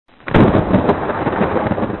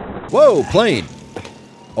Whoa, plane.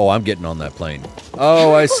 Oh, I'm getting on that plane.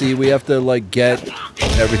 Oh, I see. We have to, like, get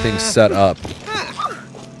everything set up.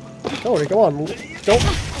 Cody, come on. Don't.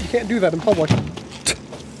 You can't do that in public.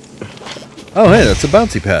 Oh, hey, that's a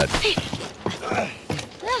bouncy pad.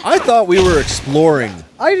 I thought we were exploring.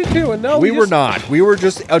 I did too, and no, we were not. We were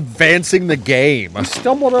just advancing the game. We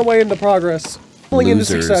stumbled our way into progress. Falling into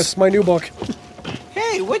success, my new book.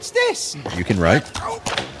 Hey, what's this? You can write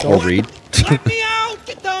or read. Let me out,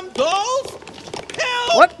 you dumb dolls!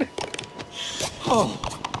 Help! What? Oh,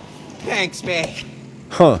 thanks, May.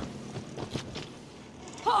 Huh.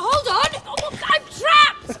 Hold on! Oh, I'm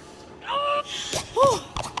trapped!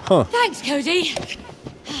 Huh. Thanks, Cody.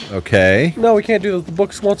 Okay. No, we can't do that. The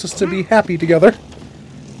book wants us to be happy together.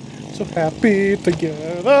 So happy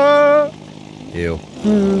together. Ew.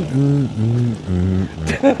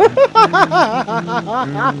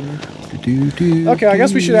 Okay, I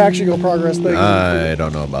guess we should actually go progress things. I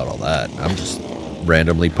don't know about all that. I'm just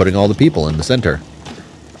randomly putting all the people in the center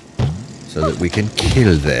so that we can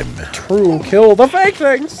kill them. True, kill the fake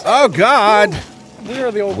things. Oh God!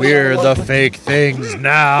 We're the fake things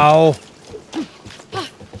now.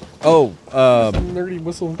 Oh, nerdy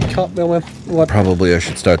whistle cop mailman. What? Probably I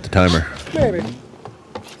should start the timer. Maybe.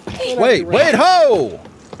 Wait, ho!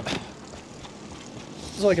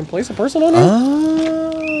 So I can place a person on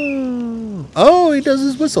here? Oh, he does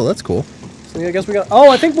his whistle. That's cool. So yeah, I guess we got.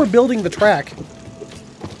 Oh, I think we're building the track.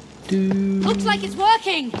 Looks like it's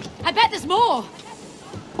working. I bet there's more.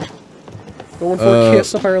 Going for a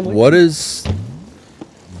kiss, apparently. What is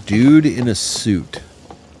dude in a suit?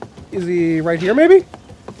 Is he right here, maybe?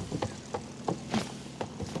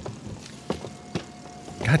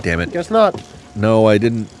 God damn it. Guess not. No, I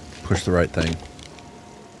didn't push the right thing.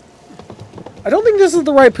 I don't think this is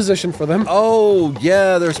the right position for them. Oh,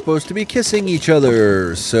 yeah, they're supposed to be kissing each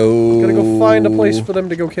other, so... Gotta go find a place for them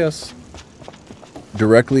to go kiss.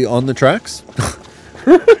 Directly on the tracks?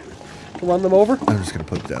 To run them over? I'm just gonna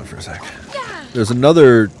put it down for a sec. There's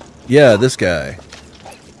another... Yeah, this guy.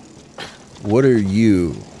 What are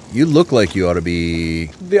you? You look like you ought to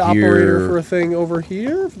be the operator for a thing over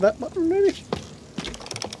here? For that button, maybe?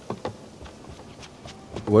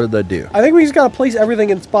 What did that do? I think we just gotta place everything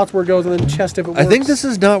in spots where it goes and then chest if it works. I think this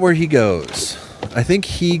is not where he goes. I think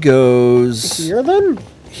he goes... Here, then?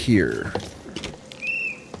 Here.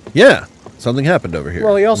 Yeah. Something happened over here.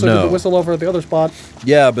 Well, he also did the whistle over at the other spot.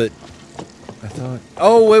 Yeah, but... I thought...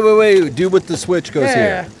 Oh, wait. Dude with the switch goes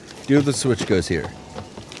here. Dude with the switch goes here.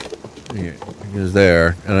 Here. He goes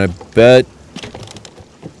there. And I bet...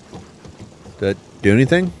 Did that do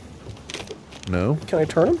anything? No. Can I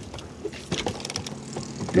turn him?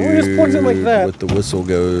 No, he just plugs in like that. With the whistle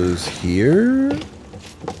goes here.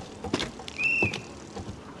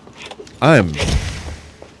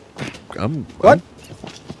 What?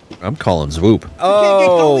 I'm calling swoop.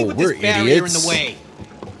 Oh, we're idiots. In the way.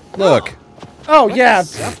 Look. Oh, yeah.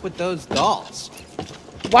 What's up with those dolls?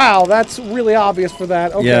 Wow, that's really obvious for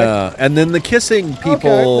that. Okay. Yeah, and then the kissing people. Okay,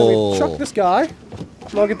 then we chuck this guy.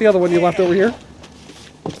 And I'll get the other one you left over here.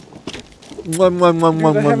 Do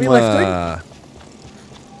the heavy lifting.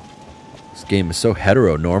 This game is so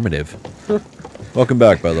heteronormative. Welcome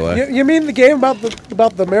back, by the way. You mean the game about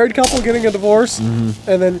the married couple getting a divorce, and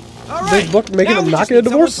then this book making them not get a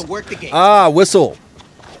divorce? Ah, whistle.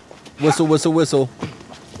 Whistle, whistle, whistle.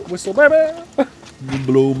 Whistle, baby.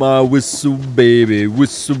 Blow my whistle, baby.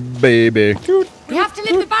 Whistle, baby. We have to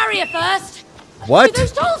lift the barrier first. What? Do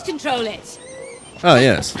those dolls control it? Oh,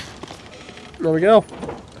 yes. There we go.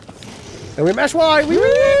 And we mash Y. We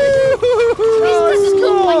This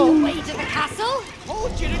look like the way to the castle.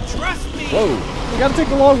 Told you to trust me. Whoa. We gotta take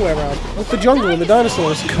the long way around. Like the jungle and the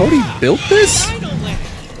dinosaurs. Cody built this?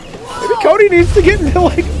 Maybe Cody needs to get into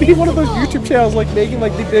like be one of those YouTube channels like making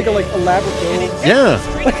like the big like elaborate builds. Yeah.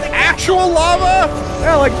 Like actual lava?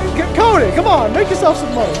 Yeah, like Cody, come on, make yourself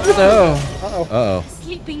some money. No. Uh-oh. Uh-oh.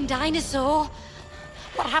 Sleeping dinosaur.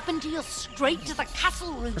 What happened to your straight to the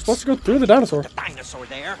castle route? We're supposed to go through the dinosaur. Dinosaur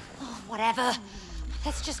there. Oh, whatever.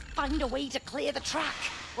 Let's just find a way to clear the track.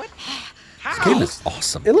 What? This game is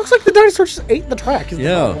awesome. It looks like the dinosaur just ate the track.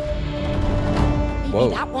 Yeah.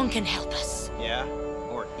 Maybe that one can help us. Yeah,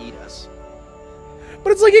 or eat us.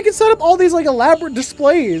 But it's like you can set up all these like elaborate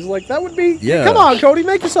displays. Like that would be. Yeah. Come on, Cody,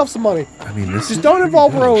 make yourself some money. I mean, this just don't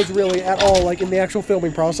involve roads really at all, like in the actual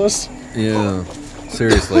filming process. Yeah.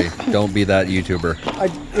 Seriously, don't be that YouTuber.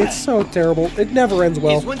 It's so terrible. It never ends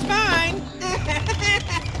well. This one's mine.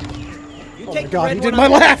 Oh my god, he did my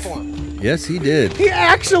laugh. Yes, he did. He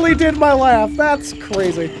actually did my laugh. That's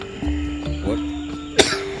crazy. What?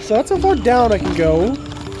 So that's how far down I can go.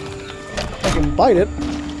 I can bite it.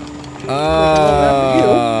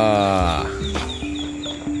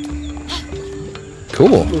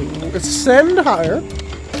 Cool. Ascend higher.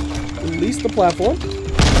 Release the platform.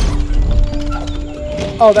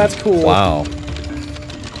 Oh, that's cool. Wow.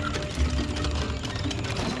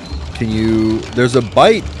 Can you... There's a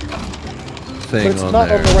bite thing But it's on not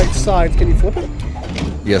there. on the right side. Can you flip it?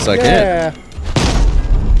 Yes, I can. Yeah.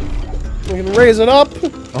 We can raise it up.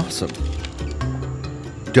 Awesome.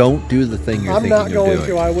 Don't do the thing you're I'm thinking not of going doing.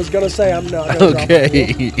 to. I was going to say I'm not going to.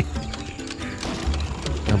 Okay.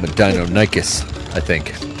 I'm a Deinonychus, I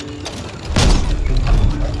think.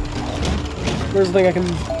 There's the thing I can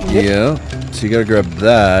nip. Yeah. So you gotta grab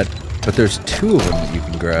that, but there's two of them that you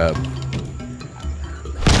can grab.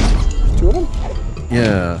 Two of them?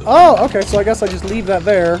 Yeah. Oh, okay. So I guess I just leave that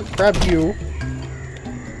there. Grab you.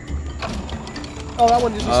 Oh, that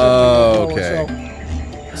one just. Oh, okay.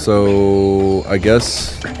 So I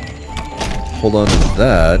guess hold on to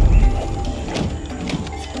that.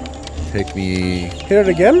 Take me. Hit it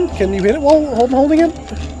again? Can you hit it while holding it?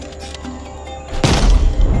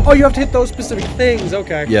 Oh, you have to hit those specific things.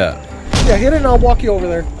 Okay. Yeah. Yeah, hit it and I'll walk you over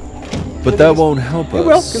there. But that won't help us. It will,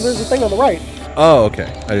 because there's a thing on the right. Oh, okay.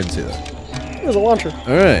 I didn't see that. There's a launcher.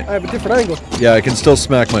 All right. I have a different angle. Yeah, I can still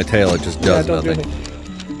smack my tail. It just does don't nothing. do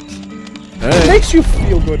anything. All It right. makes you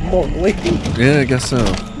feel good normally. Yeah, I guess so.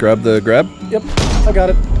 Grab the grab. Yep, I got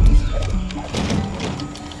it.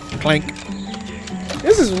 Clank.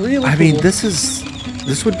 This is really I cool. mean, this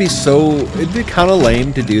would be so. It'd be kind of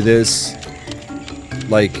lame to do this.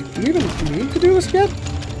 Like, Do we even need to do this yet?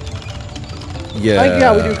 yeah.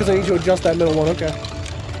 Yeah, we do, because I need to adjust that middle one. Okay.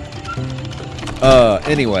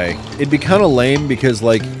 Anyway, it'd be kind of lame because,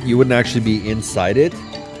 like, you wouldn't actually be inside it.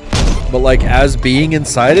 But, like, as being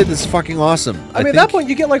inside it, this is fucking awesome. I mean, at that point,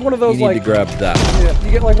 you get like one of those you need like. to grab that. Yeah,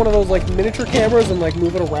 you get like one of those like miniature cameras and like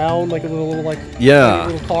move it around like a little like. Yeah.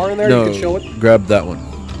 Little car in there. No, You can show it. grab that one.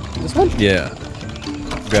 This one. Yeah.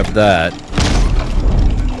 Grab that.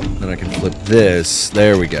 Then I can flip this.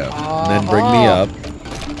 There we go. And then bring me up.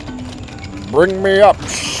 Bring me up,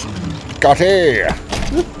 Scotty.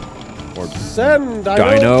 Or Send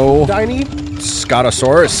Dino. Diny.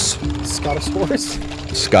 Scotosaurus. Scotosaurus.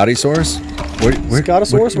 Scottysaurus? Where,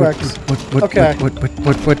 Scotosaurus Rex. What? Okay. What?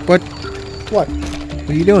 What? What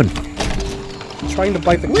are you doing? Trying to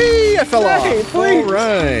bite the. Whee! I fell Hey, off. please. All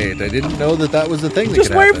right. I didn't know that was the thing that Just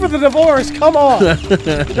could wait happen. for the divorce. Come on.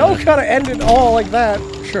 Don't gotta end it all like that.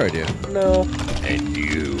 Sure I do. No. And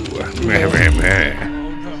you.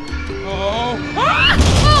 Oh.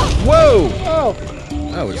 Whoa! Oh.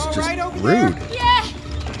 That was You all just right over rude. there? Yeah,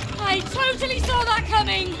 I totally saw that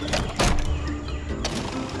coming.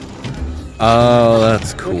 Oh,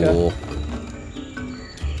 that's cool.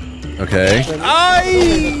 Okay.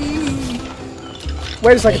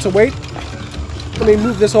 Wait a second. So wait. Let me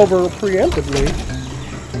move this over preemptively.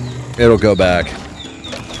 It'll go back.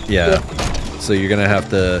 Yeah. So you're gonna have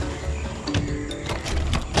to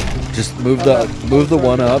just move the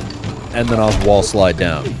one up, and then I'll wall slide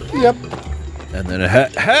down, Yep. and then a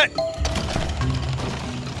hat.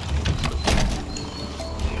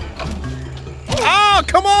 Oh,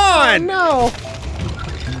 come on! No.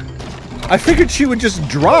 I figured she would just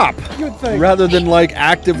drop Good thing. rather than like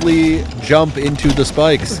actively jump into the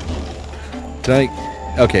spikes. Can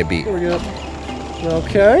I? Okay, B. Here we go.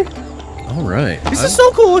 Okay. All right. This is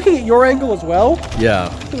so cool looking at your angle as well. Yeah.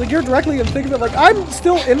 'Cause, like you're directly in the thick of it. Like I'm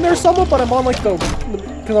still in there somewhat, but I'm on like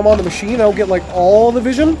because I'm on the machine. I don't get like all the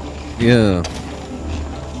vision. Yeah.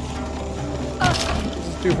 This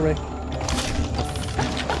is two for me.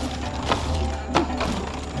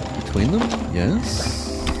 Between them? Yes.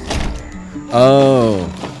 Oh.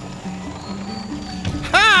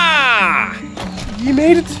 Ha! You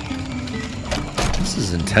made it. This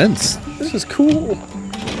is intense. This is cool.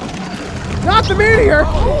 Not the meteor.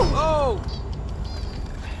 Oh.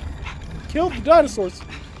 Killed the dinosaurs.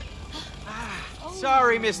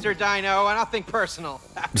 Sorry, Mr. Dino. Nothing personal.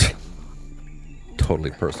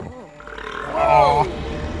 Totally personal.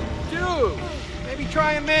 Dude, maybe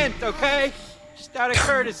try a mint, okay? Just out of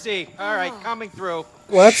courtesy. All right, coming through.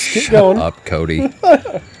 Let's keep going. Up, Cody.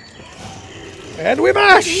 And we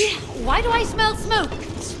mash. Why do I smell smoke?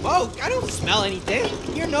 Smoke? I don't smell anything.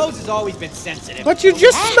 Your nose has always been sensitive. But you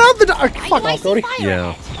just smelled the. Why Fuck do I off, see Cody. fire Yeah.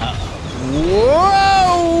 ahead?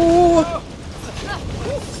 Whoa!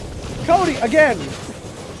 Cody, again.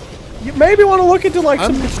 You maybe want to look into like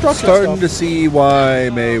some I'm construction starting stuff. to see why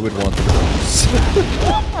May would want the divorce.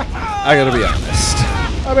 I gotta be honest.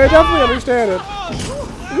 I mean, I definitely understand it.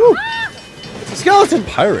 Woo. It's a skeleton.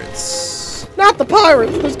 Pirates. Not the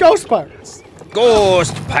pirates. There's ghost pirates.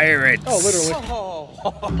 Ghost pirates. Oh, literally. Oh,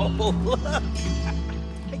 look.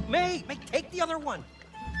 May, take the other one.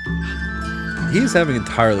 He's having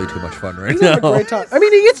entirely too much fun right He's now. having a great time. I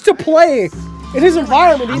mean, he gets to play in his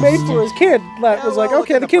environment he made for his kid. That was like, Well,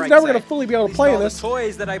 okay, look the at kid's bright never side. going to fully be able At to least play in all the this.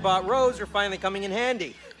 toys that I bought Rose are finally coming in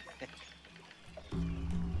handy.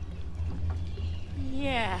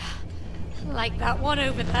 Yeah. Like that one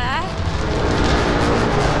over there.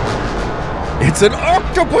 It's an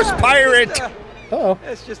octopus pirate! Uh-oh.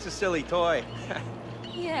 It's just a silly toy.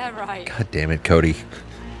 Yeah, right. God damn it, Cody.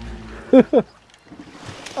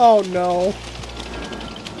 Oh, no.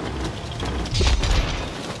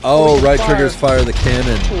 Oh, right fire. triggers fire the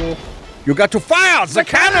cannon. Cool. You got to fire the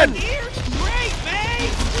cannon!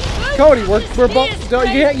 Cody, we're both... You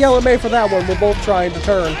can't yell at May for that one. We're both trying to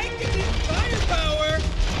turn.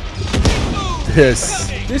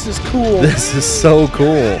 This is cool. This is so cool.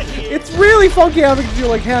 It's really funky having to do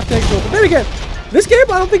like half tank control. But then again, this game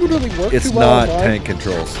I don't think would really work It's too well not online. tank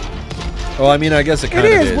controls. Oh, I mean, I guess it It kind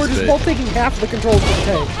of is. is. We're just but, both taking half the controls for the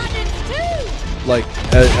tank. like,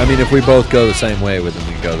 I mean, if we both go the same way with them,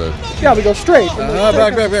 we go the... Yeah, we go straight. back.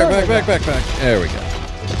 There we go.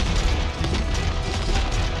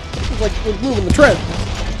 It's like we're moving the tread.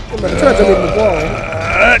 And by the treads, I mean the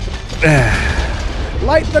wall.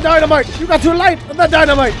 Light the dynamite! You got to light the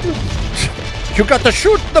dynamite! You got to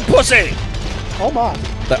shoot the pussy! Oh my.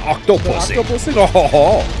 The octopussy. The octopussy?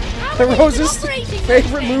 Oh, The Rose's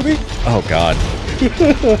favorite movie? oh God.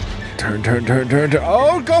 Turn.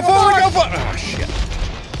 Oh, go for it, go for it! Oh, shit.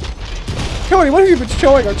 Cody, what have you been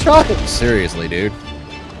showing our child? Seriously, dude.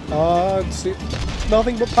 Let's see.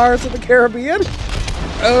 Nothing but Pirates of the Caribbean.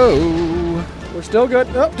 Oh. We're still good.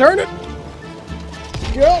 Oh, turn it.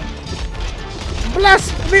 Go.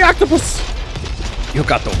 Blast the octopus. You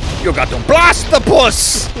got to blast the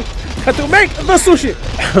puss! Got to make the sushi.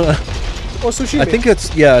 Or sushi. I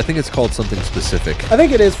think it's called something specific. I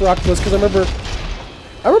think it is for octopus because I remember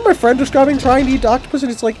my friend describing trying to eat octopus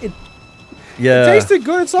and it's like it Yeah. tasted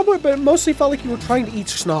good at some point, but it mostly felt like you were trying to eat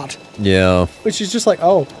snot, Yeah. which is just like,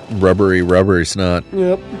 oh, Rubbery snot.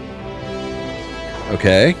 yep.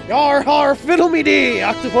 Okay. Yar har fiddle me dee,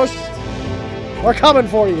 octopus. We're coming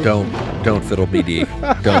for you. Don't fiddle me D.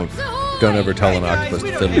 Don't ever tell an octopus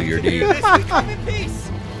to fiddle your D. We come in peace.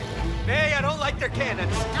 May, I don't like their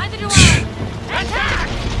cannons. Neither do I. Attack!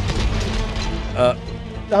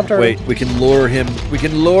 I'm turning. Wait, we can lure him. We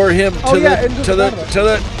can lure him Oh, to yeah, into the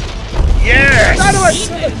the. Yes!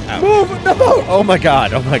 Dynamite! Move the boat! Oh my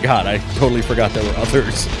god! I totally forgot there were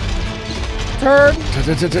others. Turn! Go!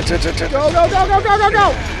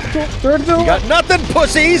 Turn to Got nothing,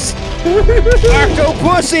 pussies!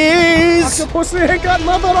 Octopussies! octopus ain't got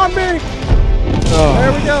nothing on me! Oh,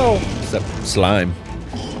 There we go. except slime.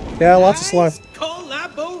 Yeah, lots of slime.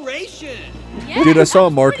 Collaboration. Yeah, Dude, I saw a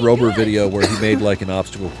that's Mark pretty Rober good. video where he made like an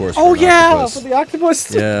obstacle course Oh for an yeah, octopus. for the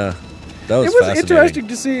octopus. Yeah, that was It was fascinating. interesting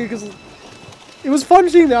to see because it was fun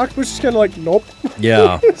seeing the octopus just kind of like, nope.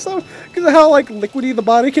 Yeah. Because of how like liquidy the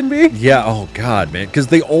body can be. Yeah, oh god, man. Because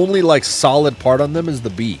the only like solid part on them is the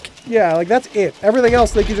beak. Yeah, like that's it. Everything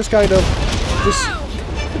else they can just kind of just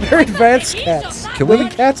very advanced cats. Can we-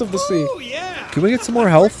 Living cats of the sea. Oh yeah. Can we get some more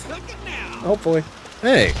health? Look it now. Hopefully.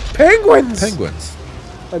 Hey, Penguins! penguins.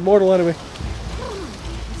 My mortal enemy.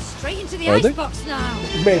 Straight into the Are they? icebox now.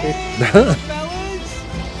 Maybe. Fellas.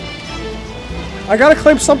 I gotta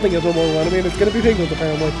claim something as a mortal enemy, and it's gonna be penguins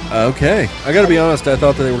apparently. Okay. I gotta be honest, I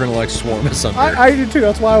thought that they were gonna like swarm us under. I did too.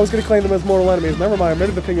 That's why I was gonna claim them as mortal enemies. Never mind.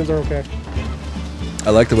 Maybe the penguins are okay. I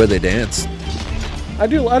like the way they dance. I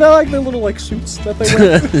do. I like the little like suits that they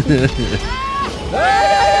wear.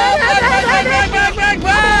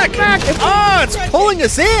 Back! Oh, it's pulling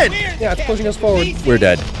us in! Yeah, it's pushing us forward. We're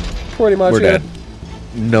dead. Pretty much. We're yeah. dead.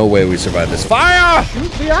 No way we survive this. Fire!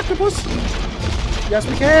 Shoot the octopus. Yes,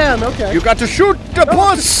 we can. Okay. You got to shoot the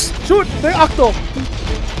puss! Shoot the octo.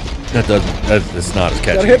 That's not as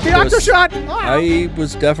catchy. Gotta hit the It octo was- shot. I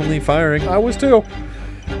was definitely firing. I was too.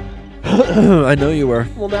 I know you were.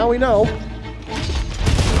 Well, now we know.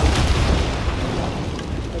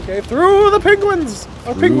 Okay, through the penguins.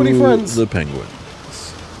 Our penguiny Ooh, friends. The penguins.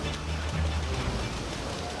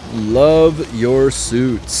 Love your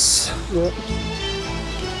suits. Yeah.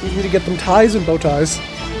 We need to get them ties and bow ties.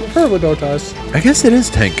 Preferably bow ties. I guess it is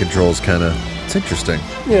tank controls, kind of. It's interesting.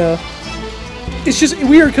 Yeah. It's just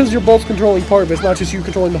weird because you're both controlling part of it. It's not just you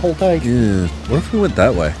controlling the whole tank. Yeah. What if we went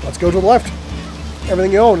that way? Let's go to the left.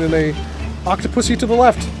 Everything you own in a octopusy to the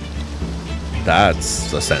left.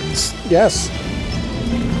 That's a sentence. Yes.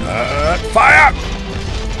 Fire!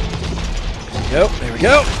 Yep, there we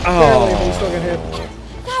go. Barely, but we still Oh, get hit.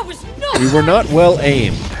 That was not. we were not well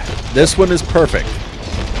aimed. This one is perfect.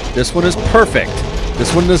 This one is perfect.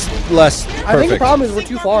 This one is less perfect. I think the problem is we're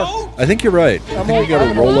too far. I think you're right. I think you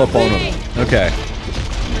gotta roll up on them. Okay.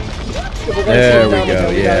 If we're gonna There slow we down, go.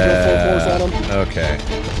 we gotta go full force at 'em. Yeah. Okay.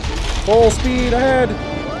 Full speed ahead.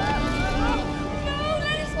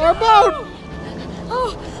 Our boat!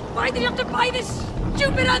 Oh, why do you have to buy this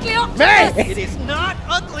stupid ugly octopus? Man! It is not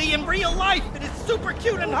ugly in real life. It is super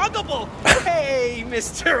cute and huggable. Hey,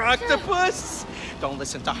 Mr. Octopus. Don't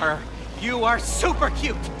listen to her. You are super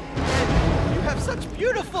cute. And you have such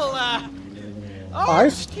beautiful,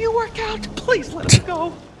 Eyes? Do you work out? Please let us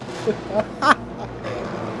go.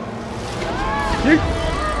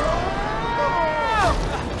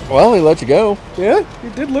 Well, he let you go. Yeah, you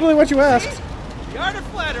did literally what you asked. The art of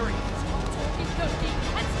flattery.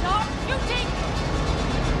 And start shooting.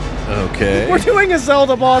 Okay. We're doing a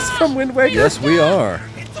Zelda boss from Wind Waker. Yes, we are.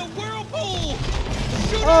 It's a whirlpool.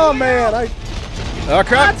 Oh man, Oh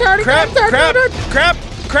crap! Turn it, Crap! turn it, Crap! turn it. Crap!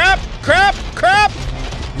 Crap! Crap! Crap!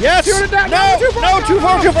 Yes! Shoot it down. No! No, too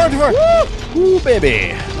far, Too far! Ooh,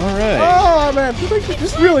 baby! All right. Oh man,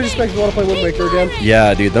 this really just makes me want to play Wind Waker again.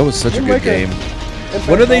 Yeah, dude, that was such a Wind good Waker. game. In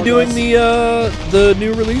When are fact, they all doing this. the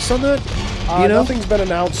new release on that? You know? Nothing's been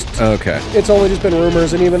announced. Okay. It's only just been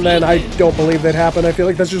rumors, and even then, I don't believe that happened. I feel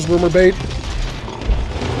like that's just rumor bait.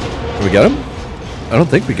 We got him? I don't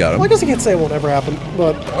think we got him. Well, I guess I can't say it won't ever happen,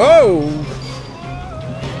 but Oh!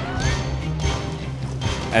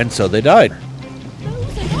 And so they died.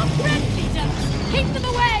 Those are not friendly ducks. Keep them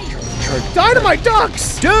away. dynamite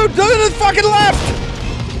ducks! Dude, go to the fucking left!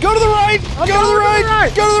 Go to the right! I'm Go to the going right! to the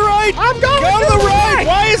right. Go to the right! I'm going Go to the right!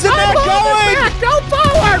 Why is it not going? Back. Go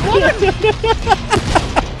forward, woman!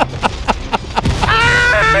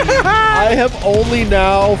 I have only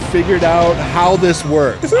now figured out how this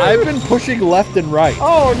works. I've been pushing left and right.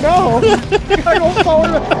 Oh no! I go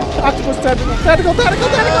forward. Octopus tentacle, tentacle, tentacle,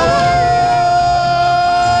 tentacle!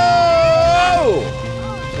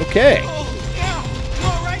 Oh! Okay.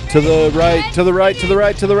 To the right, to the right, to the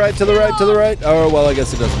right, to the right, to the right, to the right. Oh, well, I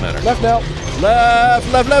guess it doesn't matter. Left now.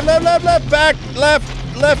 Left, left, left, left, left, left, back,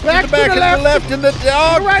 left, left, Back to the back, to the and the left, and the To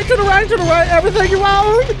dog. the right, to the right, to the right. Everything you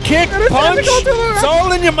want. Kick, And it's punch. tentacle to the It's right.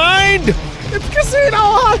 all in your mind. It's casino.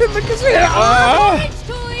 All in the casino. Thanks,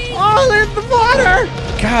 toys. All in the water.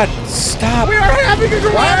 God, stop. We are having a Why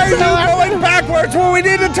are garage you sale. going backwards when we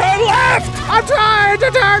need to turn left? I'm trying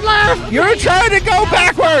to turn left. You're trying to go You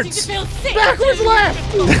backwards. feel sick. Backwards left.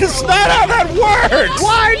 That's not how that works.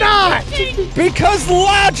 Why not? Because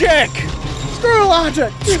logic. Screw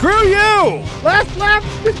logic. Screw you. Left, left.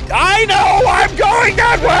 I know I'm going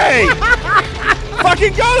that way.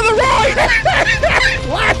 Fucking go to the right.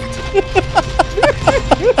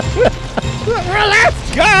 We're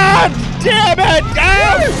left. God damn it.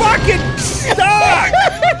 I'm fucking stuck.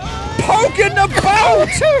 Poking the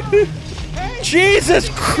boat. Jesus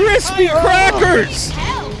crispy crackers.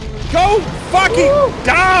 Hell. Go fucking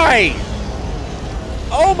die.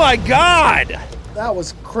 Oh my God. That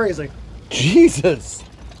was crazy. Jesus.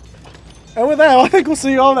 And with that, I think we'll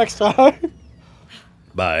see you all next time.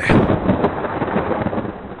 Bye.